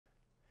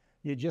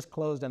You just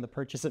closed on the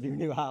purchase of your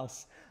new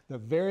house. The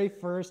very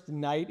first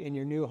night in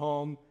your new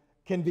home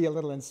can be a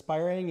little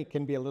inspiring. It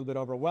can be a little bit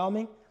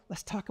overwhelming.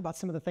 Let's talk about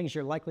some of the things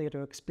you're likely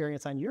to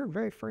experience on your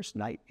very first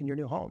night in your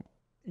new home.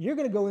 You're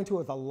going to go into it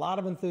with a lot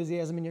of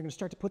enthusiasm and you're going to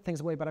start to put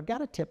things away, but I've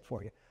got a tip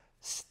for you.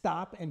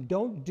 Stop and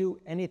don't do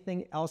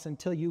anything else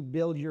until you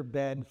build your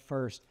bed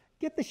first.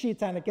 Get the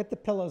sheets on it, get the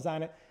pillows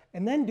on it,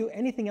 and then do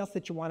anything else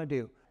that you want to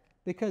do.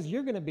 Because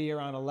you're going to be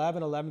around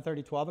 11,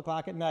 11:30, 12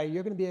 o'clock at night.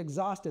 You're going to be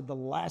exhausted. The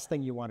last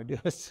thing you want to do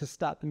is to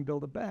stop and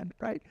build a bed,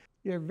 right?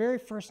 Your very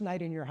first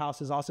night in your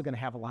house is also going to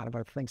have a lot of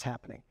other things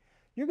happening.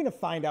 You're going to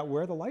find out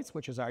where the light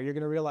switches are. You're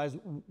going to realize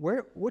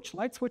which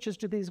light switches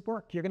do these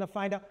work. You're going to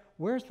find out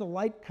where's the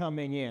light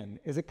coming in.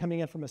 Is it coming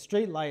in from a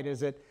street light?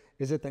 Is it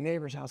the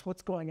neighbor's house?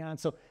 What's going on?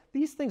 So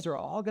these things are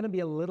all going to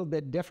be a little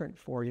bit different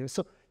for you.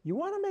 So you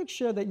want to make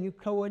sure that you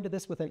go into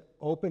this with an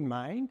open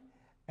mind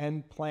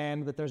and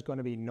plan that there's going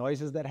to be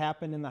noises that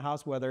happen in the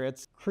house, whether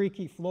it's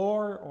creaky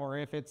floor or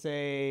if it's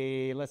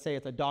let's say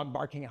it's a dog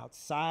barking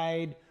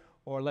outside,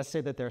 or let's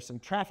say that there's some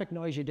traffic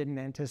noise you didn't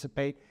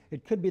anticipate.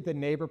 It could be the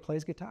neighbor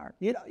plays guitar.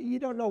 You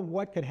don't know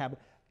what could happen.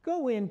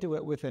 Go into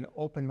it with an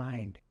open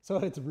mind. So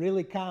it's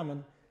really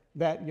common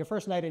that your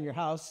first night in your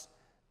house,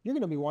 you're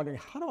going to be wondering,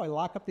 how do I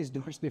lock up these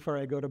doors before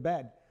I go to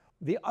bed?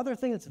 The other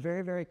thing that's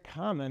very, very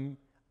common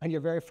on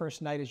your very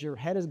first night is your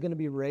head is going to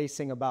be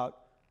racing about,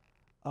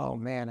 oh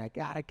man, I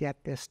got to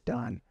get this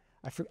done.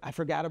 I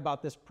forgot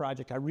about this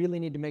project. I really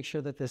need to make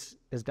sure that this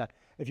is done.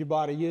 If you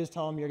bought a used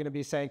home, you're going to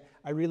be saying,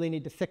 I really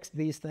need to fix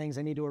these things.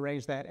 I need to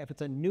arrange that. If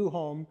it's a new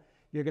home,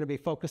 you're going to be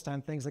focused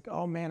on things like,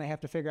 oh man, I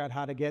have to figure out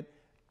how to get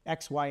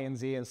X, Y, and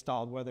Z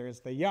installed, whether it's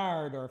the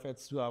yard or if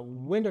it's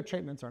window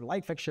treatments or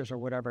light fixtures or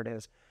whatever it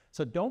is.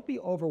 So don't be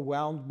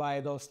overwhelmed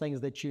by those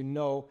things that you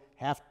know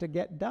have to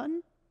get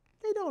done.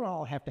 They don't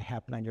all have to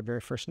happen on your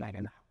very first night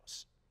in the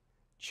house.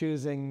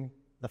 Choosing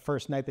the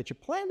first night that you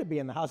plan to be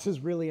in the house is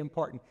really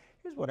important.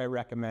 Here's what I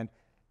recommend.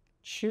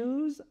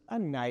 Choose a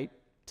night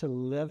to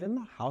live in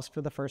the house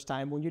for the first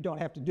time when you don't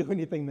have to do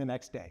anything the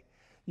next day.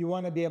 You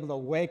want to be able to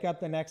wake up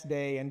the next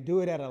day and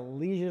do it at a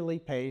leisurely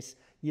pace.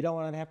 You don't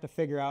want to have to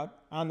figure out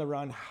on the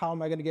run, how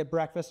am I going to get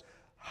breakfast?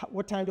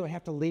 What time do I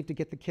have to leave to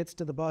get the kids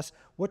to the bus?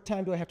 What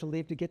time do I have to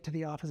leave to get to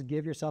the office?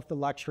 Give yourself the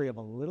luxury of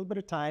a little bit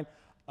of time,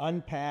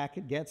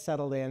 unpack, get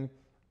settled in.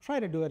 Try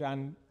to do it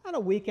on a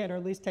weekend, or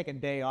at least take a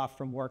day off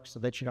from work so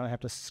that you don't have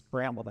to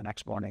scramble the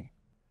next morning.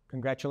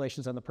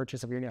 Congratulations on the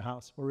purchase of your new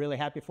house. We're really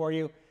happy for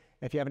you.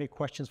 If you have any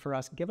questions for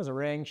us, give us a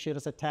ring, shoot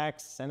us a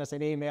text, send us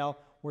an email.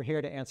 We're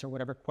here to answer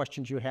whatever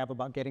questions you have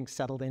about getting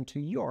settled into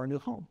your new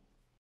home.